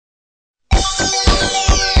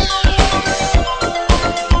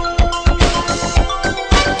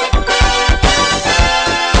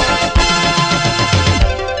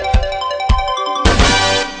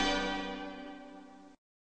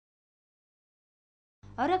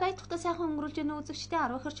Оройг ая тухта сайхан өнгөрүүлж яах үзэгчтэй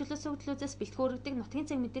 10 ихэр чөлөөсөө хөтлөөс бэлтгэн өргөдөг нутгийн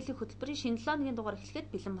цаг мэдээллийн хөтөлбөрийн шинэ 7 өдрийн дугаар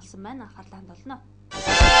эхлэхэд бэлэн болсон байна. Анхаарлаа хандуулна.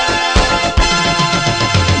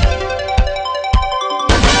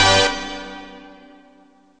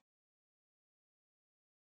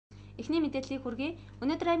 Эхний мэдээллийг хүргэе.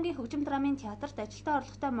 Өнөөдөр аймгийн хөгжим драмын театрт ажилтаа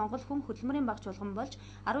орлоготой монгол хүн хөдөлмөрийн багш болгон болж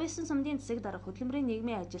 19 сумдын засаг дарга хөдөлмөрийн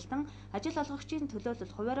нийгмийн ажилтан, ажил олгогчийн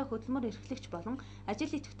төлөөлөл, хуваарай хөдөлмөр эрхлэгч болон ажил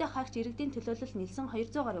идэвхтэй хаагч иргэдийн төлөөлөл нийлсэн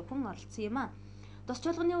 200 гаруй хүн оролцсон юм а. Тус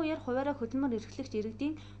чуулганы үеэр хуваарай хөдөлмөр эрхлэгч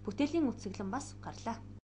иргэдийн бүтээлийн үтсэглэн бас гарлаа.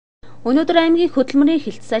 Өнөөдөр аймгийн хөдөлмөрийн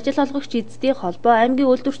хилцс ажил олгогч эзэдийн холбоо, аймгийн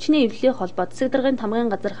үйлдвэрчний эвлэлийн холбоо, засаг даргын тамгын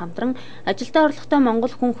газар хамтран ажилтаа орлоготой монгол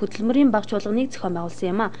хүн хөдөлмөрийн баг чуулганыг зохион байгуулсан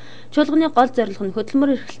юм а. Чуулганы гол зорилго нь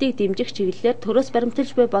хөдөлмөр эрхлэлтийг дэмжих чиглэлээр төрөөс баримталж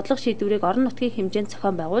буй бодлого шийдвэрийг орон нутгийн хэмжээнд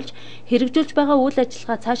зохион байгуулж, хэрэгжүүлж байгаа үйл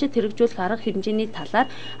ажиллагаа цаашид хэрэгжүүлэх арга хэмжээний талаар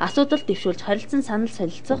асуудал дэвшүүлж, харилцан санал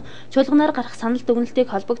солилцох, чуулганаар гарах санал дүгнэлтийг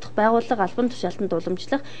холбогдох байгууллага албан тушаалтанд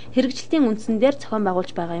уламжлах, хэрэгжилтийн үндсэн дээр зохион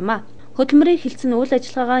байгуулж байгаа юм а. Хөдөлмөрийн хилцс нь үйл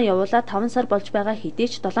ажиллагаагаа явуулаад 5 сар болж байгаа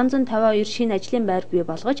хэдий ч 752 шинэ ажлын байр бий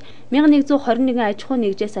болгож 1121 аж ахуй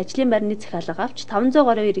нэгжээс ажлын байрны захиалга авч 500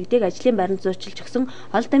 гаруй иргэдийг ажлын байранд зурчилж өгсөн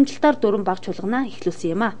ол дамжилтаар 4 баг чуулганаа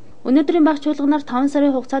эхлүүлсэн юм а. Өнөөдрийн баг чуулганаар 5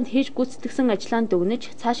 сарын хугацаанд хийж гүйцэтгэсэн ажлаа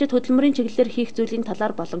дүгнэж, цаашид хөдөлмөрийн чиглэлээр хийх зүйлийн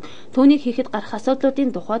талаар болон түүнийг хийхэд гарах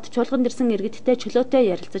асуудлуудын тухайд чуулганд ирсэн иргэдтэй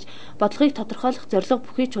чөлөөтэй ярилцаж, бодлогыг тодорхойлох зорилго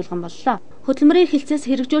бүхий чуулган боллоо. Хөдөлмөрийн хилцээс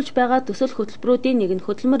хэрэгжүүлж байгаа төсөл хөтөлбөрүүдийн нэг нь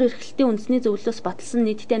хөдөлмөр эрхлэлтийн үндэсний зөвлөлөөс баталсан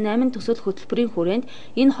нийтдээ 8 төсөл хөтөлбөрийн хүрээнд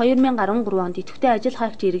энэ 2013 онд идэвхтэй ажил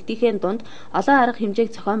хайгч иргэдийнхээ дунд олон арга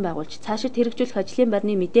хэмжээг зохион байгуулж, цаашид хэрэгжүүлэх ажлын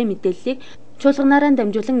байрны мэдээллийг чуулганаараа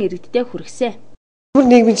дамжуулан иргэдтэй хүргэсэн. Хөдөлмөр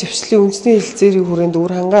нийгмийн зэвслийн үндэсний хэлэлцээрийн хүрээнд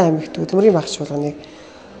Өвөр хангай аймагт хөдөлмөрийн багш чуулганыг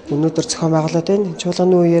өнөөдөр зохион байгуулад байна.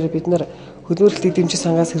 Чуулганы үеэр бид нар хөдөлмөр эрхлэлтийг дэмжих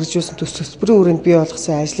сангаас хэрэгжүүлсэн төсөлбөрийн хүрээнд бий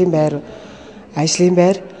болгосон ажлын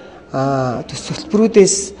байр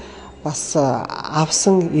төсөлбөрүүдээс бас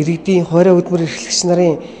авсан иргэдийн хуваарай хөдөлмөр эрхлэгч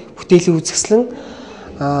нарын бүтээлийн үзэсгэлэн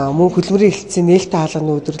мөн хөдөлмөрийн хэлэлцээ нээлттэй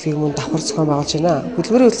хаалганы өдрөлгийг мөн давхар зохион байгуулж байна.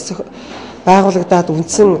 Хөдөлмөрийн хэлэлцээ байгуулагдаад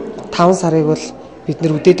үндсэн 5 сарыг бол бид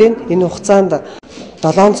нар үдээд байна. Энэ хугацаанд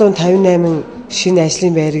 758 шинэ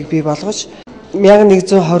ажлын байрыг бий болгож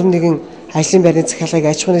 1121 ажлын байрны захиалгыг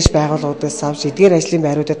аж ахуйн нэгж байгууллагуудаас авч эдгээр ажлын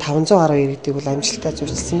байруудад 500 гаруй иргэдийг бол амжилттай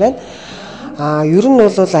зурчилсан байна. Ер нь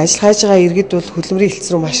бол ажил хайж байгаа иргэд бол хөдөлмөрийн хэлэлц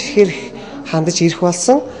рүү маш ихээр хандаж ирэх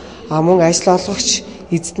болсон. Мөн ажил олгогч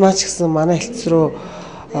эзэд маань ч гэсэн манай хэлэлц рүү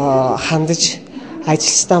хандаж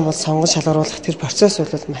ажилчдаа бол сонгож шалгаруулах тэр процесс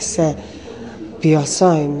бол маш сайн бий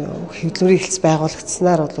болсон. Энэ хөдөлмөрийн хэлэлц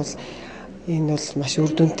байгуулагдсанаар бол энэ бол маш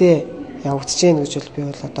үр дүнтэй явагдаж байна гэж би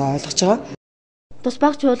бол одоо ойлгож байгаа. Тус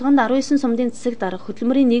баг чуулганд 19 сумдын засаг дарга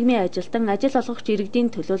хөдөлмөрийн нийгмийн ажилтан, ажил олгогч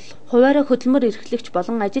иргэдийн төлөөлөл, хуваарай хөдөлмөр эрхлэгч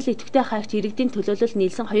болон ажил идэвхтэй хаагч иргэдийн төлөөлөл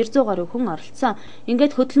нийлсэн 200 гаруй хүн оролцсон.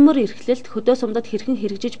 Ингээд хөдөлмөр эрхлэлт хөдөө сумдад хэрхэн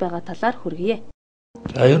хэрэгжиж байгаа талаар хүргэе.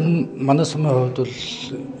 Ер нь манай сумын хувьд бол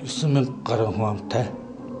 9000 гаруй хүн амтай.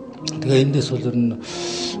 Тэгээ эндээс бол ер нь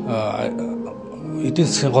эдийн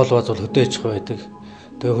засгийн гол баз бол хөдөө аж ахуй байдаг.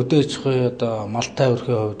 Тэгээ хөдөө аж ахуй одоо малтай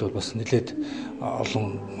өрхийн хувьд бол бас нэлээд олон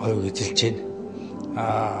хувийг эзэлж байна.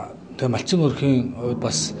 Тэгээ малчин өрхийн хувьд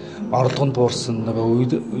бас орлого нь буурсан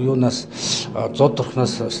юунаас зод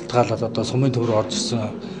дурхнаас шалтгаалаад одоо сумын төв рүү орж ирсэн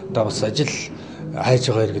одоо бас ажил хайж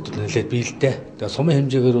байгаа иргэд нэлээд бий л дээ. Тэгээ сумын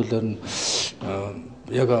хэмжээгээр бол ер нь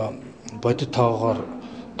яг бодит тоогоор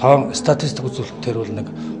статистик үзүүлэлтээр бол нэг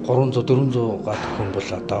 300-400 гаруй хүн бол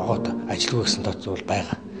одоо огт ажилгүй гэсэн тооцоо бол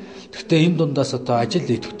байгаа. Гэхдээ энэ дундаас одоо ажил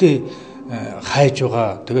идэвхтэй хайж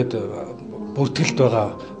байгаа тэгээд бүртгэлд байгаа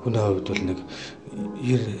хүний хувьд бол нэг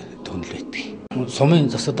 90 тонн л байдаг. Сумын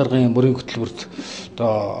засаг даргын мөрийн хөтөлбөрт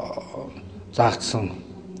одоо заагдсан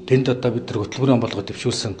тэнд одоо бид нар хөтөлбөрийн болгоод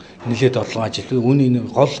дэвшүүлсэн нэлээд олон ажил. Үүний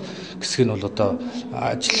гол хэсэг нь бол одоо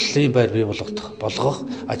ажлын байр бий болгох,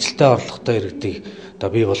 ажилтаа орлоготой иргэдийг одоо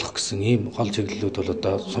бий болгох гэсэн ийм гол чиглэлүүд бол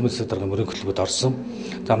одоо сумын засаг даргын мөрийн хөтөлбөрт орсон.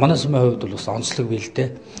 За манай сумын хувьд бол бас онцлог бий л дээ.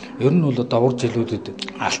 Ер нь бол одоо урд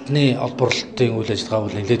жилүүдэд алтны олборлолтын үйл ажиллагаа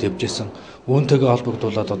бол нэлээд явж исэн. Үүнтэйгээ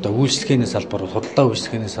холбогдуулаад одоо үйлчлэгээний салбарууд, худалдаа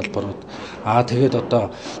үйлчлэгээний салбарууд, тэгээд одоо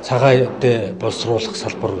цагаатаа боловсруулах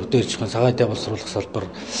салбар, хөдөө аж ахуйн цагаатаа боловсруулах салбар,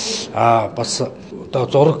 бас одоо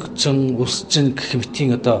зурагчин, үсчин гэх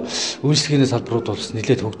мэтийн одоо үйлчлэгээний салбарууд бол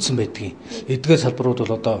нэлээд хөгжсөн байдгийг. Эдгээр салбарууд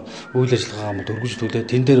бол одоо үйл ажиллагаагаа өргөжлүүлээд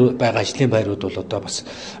тэн дээр байгаа ажлын байрууд бол одоо бас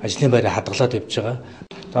ажлын байраа хадгалаад явж байгаа.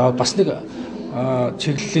 За бас нэг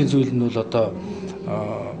чиглэлийн зүйл нь бол одоо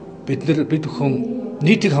бид бүхэн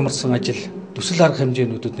нийтийг хамарсан ажил төсөл арга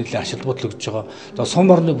хэмжээнүүдэд нэлээд ашиг бодлогдож байгаа. За сум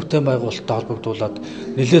орны бүтээн байгуулалттай холбогдуулаад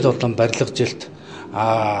нэлээд олон барилга жилт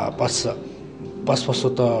бас бас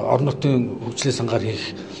одоо орон нутгийн хөгжлийн сангаар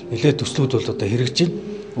хийх нэлээд төслүүд бол одоо хэрэгжиж байна.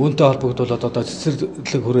 Үүнтэй холбогдвол одоо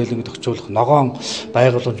цэцэрлэг хүрээлэнг тохижуулах, ногоон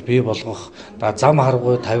байгууламж бий болгох, зам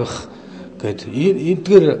харгуй тавих гээд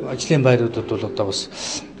эдгээр ажлын байруудад бол одоо бас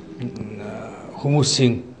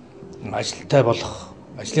хүмүүсийн ажилтай болох,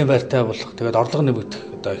 ажлын байртай болох, тэгээд орлого нэмэгдэх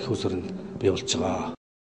одоо их усрын бий болж байгаа.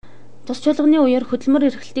 Тус чуулганы үеэр хөдөлмөр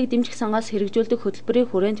эрхлэлтийг дэмжих сангаас хэрэгжүүлдэг хөтөлбөрийн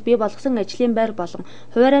хүрээнд бий болгосон ажлын байр болон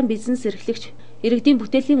хуваарай бизнес эрхлэгч иргэдийн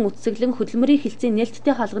бүтээлийн үтсэглэн хөдөлмөрийн хилцээний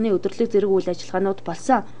нээлттэй хаалганы өдөрлөг зэрэг үйл ажиллагаанууд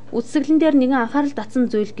болсон. Үтсэглэн дээр нэгэн анхаарал татсан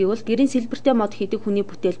зүйл гэвэл гэрийн сэлбэртэй мод хийдэг хүний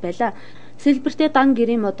бүтээл байлаа. Сэлбэртэй дан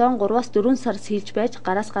гэрийн модон 3-4 сар сэлж байж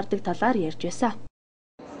гараас гардаг талаар ярьж байсан.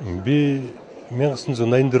 Би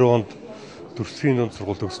 1984 онд төрөлхийн дунд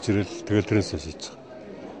сургууль төгсөж ирэл тэгэл тэрнээс шийдэж байгаа.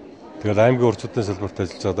 Тэгэл аймгийн урчуудын салбарт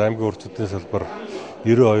ажиллаж байгаа. Аймгийн урчуудын салбар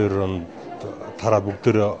 92 онд тараад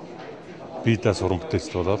бүгдээрээ биедээ суран бүтээлч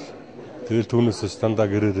болоод тэгэл түүнээс дандаа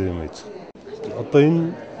гэрээрээ юм ээж. Одоо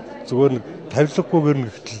энэ зүгээр нэг тавилгагүйгээр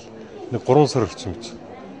нэгтэл нэг 3 сар орчим гэж.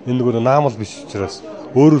 Энэ нөгөө наамал биш учраас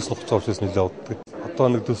өөрөөс нь хуцаа учраас нэлээд уддаг. Одоо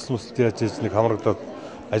нэг төсөл мөсөлт яаж ийж нэг хамрагдаад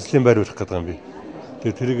ажлын байр барих гэдэг юм би.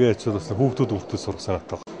 Тэгээ тэрийг ячвал бас хүүхдүүд сурах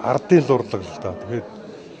санаатай байна. Ардын лурлаг л та. Тэгэхээр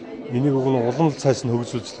энийг өгнө улам цааш нь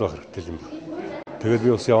хөгжүүлж байх хэрэгтэй юм байна. Тэгээд би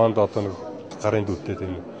бас яванд одоо нэг гарын дүүтэй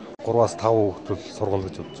энэ 3-5 хүүхдүүд сургана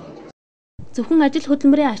гэж бодож байгаа. Зөвхөн ажил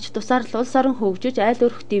хөдөлмөрийн ач тусаар л улс орон хөгжиж айл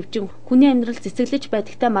өрх дэвжин хүний амьдрал цэцэглэж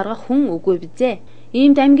байдагтай маргах хүн үгүй бизээ.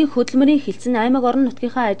 Иймд аймгийн хөдөлмөрийн хилцэн аймаг орон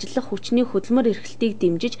нутгийнхаа ажиллах хүчний хөдөлмөр эрхлэлтийг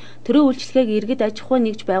дэмжиж төрийн үйлчлэгийг иргэд аж ахуй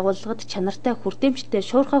нэгж байгууллагад чанартай хүртээмжтэй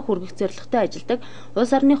шуурхай хүргэх зорилготой ажилдаг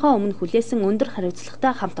улс орныхоо өмнө хүлээсэн өндөр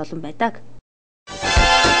хариуцлагатай хамт олон байдаг.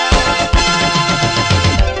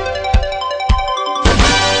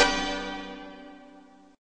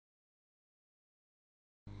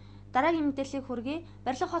 Дараагийн мэдээллийг хүргэе.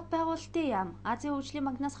 Барилга хот байгуулалтын яам Азийн хөгжлийн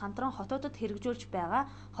банкнаас хамтран хотуудад хэрэгжүүлж байгаа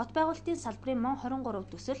хот байгуулалтын салбарын МОН 23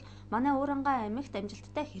 төсөл манай Уурангаа аймагт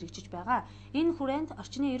амжилттай хэрэгжиж байгаа. Энэ хүрээнд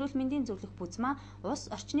орчны эрүүл мэндийн зөвлөх бүзмаа ус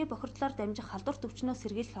орчны бохирдлоор дамжих халдвар төвчнөө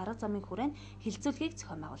сэргийлэх арга замын хүрээнд хилцүүлгийг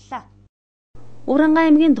зохион байгууллаа. Уурангаа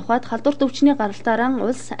аймгийн тухайд халдвар төвчний гаралтаараа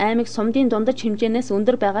улс аймаг сумдын дундаж хэмжээнээс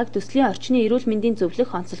өндөр байгааг төслийн орчны эрүүл мэндийн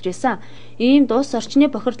зөвлөх онцолж байсан. Иймд улс орчны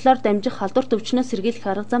бохирдлоор дамжих халдвар төвчнөө сэргийлэх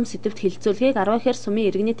арга зам сэдвт хилцүүлгийг 10 ихэр сумын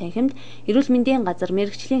иргэний танхимд эрүүл мэндийн газар,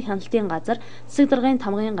 мэрэгжлийн хяналтын газар, засаг даргын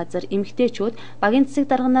тамгын газар, эмэгтэйчүүд, багийн засаг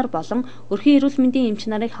дарганаар болон өрхийн эрүүл мэндийн эмч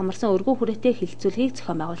нарыг хамарсан өргөн хүрээтэй хилцүүлгийг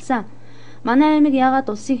зохион байгуулсан. Манай аймаг яагаад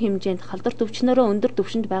улсын хэмжээнд халдвар төвчнөрөө өндөр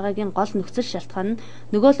түвшинд байгаагийн гол нөхцөл шалтгаан нь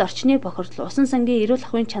нөгөө л орчны бохирдол, усан сангийн эрүүл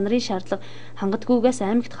ахуйн чанарын шаардлага хангадгүйгээс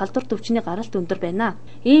аймагт халдвар төвчний гаралт өндөр байна.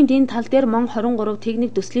 Иймд энэ тал дээр МОН 23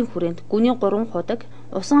 техник төслийн хүрээнд гүний 3 худаг,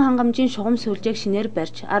 усан хангамжийн шугам сүлжээг шинээр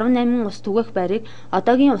барьж 18 ус түгээх байрыг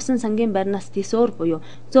одоогийн усан сангийн байрнаас тисөөр буюу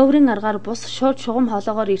зөөврийн аргаар бус шууд шугам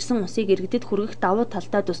хоолоогоор ирсэн усыг иргэдэд хүргэх давуу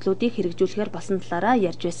талтай төслүүдийг хэрэгжүүлэхээр болсон талаараа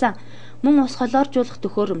ярьж байсан. Мөн ус холиоржуулах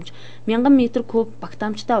төхөөрөмж 1000 м куб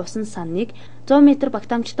багтаамжтай усан саныг 100 м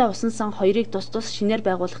багтаамжтай усан сан хоёрыг тус шинээр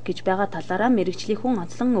байгуулах гэж байгаа талаараа мэрэгжлийн хүн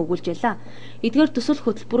онцлон өгүүлж байлаа. Эдгээр төсөл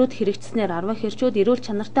хөтөлбөрүүд хэрэгжснээр 10 хэрчүүд эрүүл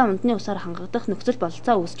чанартай унтны усаар хангагдах нөхцөл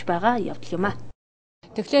бололцоо үүсэж байгаа явдал юм а.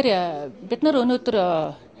 Тэгэхээр бид нар өнөөдөр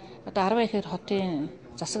одоо 10 ихэр хотын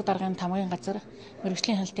засаг даргын тамгын газар,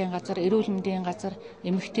 мэрэгжлийн хяналтын газар, эрүүл мэндийн газар,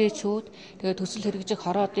 эмэгтэйчүүд, тэгээд төсөл хэрэгжих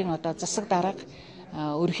хороодын одоо засаг дарга,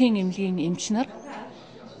 өрхийн эмнэлгийн эмч нар,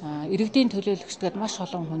 иргэдийн төлөөлөгчдөд маш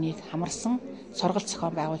олон хүнийг хамарсан сургалт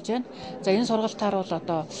зохион байгуулж байна. За энэ сургалтаар бол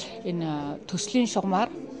одоо энэ төслийн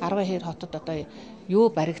шугамар 10 ихэр хотод одоо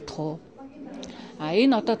юу баригдах вэ?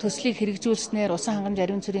 Энэ одоо төслийг хэрэгжүүлснээр усан хангамж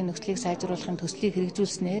ариун цэрийн нөхцөлийг сайжруулахын төслийг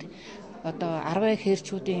хэрэгжүүлснээр одоо 10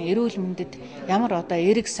 ихэрчүүдийн эрүүл мэндэд ямар одоо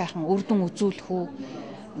эрэг сайхан үр дүн үзүүлэх үү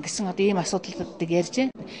гэсэн одоо ийм асуудлуудыг ярьж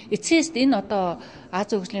байна. Эцсээс энэ одоо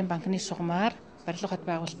Азийн хөгжлийн банкны шугамар барилга хот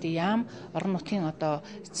байгуулалтын яам орон нутгийн одоо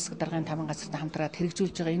засаг даргын тамгын газартай хамтраад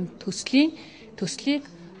хэрэгжүүлж байгаа энэ төслийг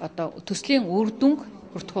одоо төслийн үр дүнг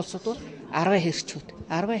бүртгэх улсууд бол 10 хэрчүүд.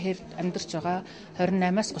 10 хэр амьдарч байгаа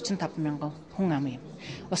 28-аас 35 мянган хүн ам юм.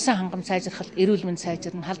 Усан хангам сайжрахад эрүүл мэнд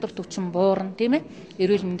сайжирна, халдвар төвчин буурна, тийм ээ?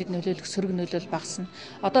 Эрүүл мэндэд нөлөөлөх сөрөг нөлөөл багасна.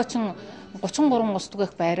 Одоо ч 33 ус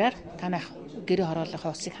түгээх байраар танах гэрээ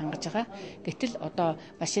хорооллынхаа усыг хангаж байгаа. Гэтэл одоо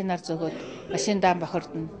машинаар зөгөөд машиндаа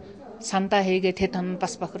бохирдно. Сандаа хийгээд хэд тонн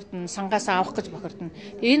бас бохирдно, сангаас авах гэж бохирдно.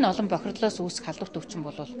 Энэ олон бохирдлоос үүсэх халдвар төвчин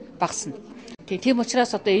бол багасна. Тийм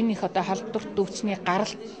учраас одоо энэ их одоо халдвар төвчний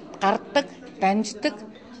гардаг, данждаг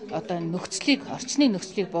одоо орчны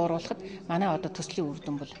нөхцөлийг бууруулахад манай одоо төслийн үр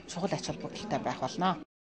дүн бол чухал ач холбогдолтой байх болно.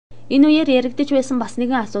 Энэ үеэр яригдж байсан бас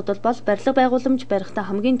нэгэн асуудал бол барилга байгууламж барихдаа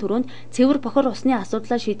хамгийн түрүүнд цэвэр бохор усны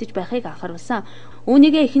асуудлаа шийдэж байхыг анхааруулсан.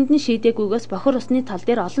 Үүнийгээ эхэнд нь шийдээгүйгээс бохор усны тал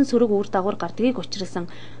дээр олон сөрөг үр дагавар гардгийг учруулсан.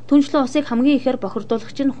 Түншлэн усыг хамгийн ихээр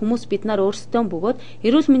бохирдуулагч нь хүмүүс бид нар өөрсдөө бөгөөд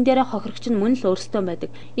эрүүл мэндээрээ хохирогч нь мөн л өөрсдөө байдаг.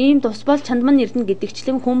 Ийм тус бол чандман эрдэнэ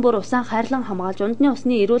гэдэгчлэн хүн бүр усаа хайрлан хамгаалж унтны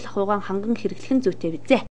усны эрүүл ахуйгаан ханган хэрэглэх нь зүйтэй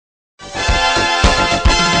бизээ.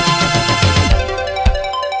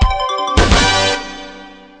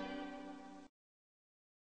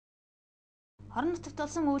 Орон нутагт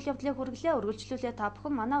болсон үйл явдлыг хүргэлээ үргэлжлүүлээ та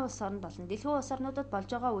бүхэн манай улс орнд болон дэлхийн улс орнуудад болж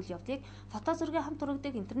байгаа үйл явдлыг фото зургийн хамт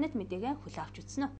хүргэдэг интернет мэдээгээ хүлээн авч үзнэ.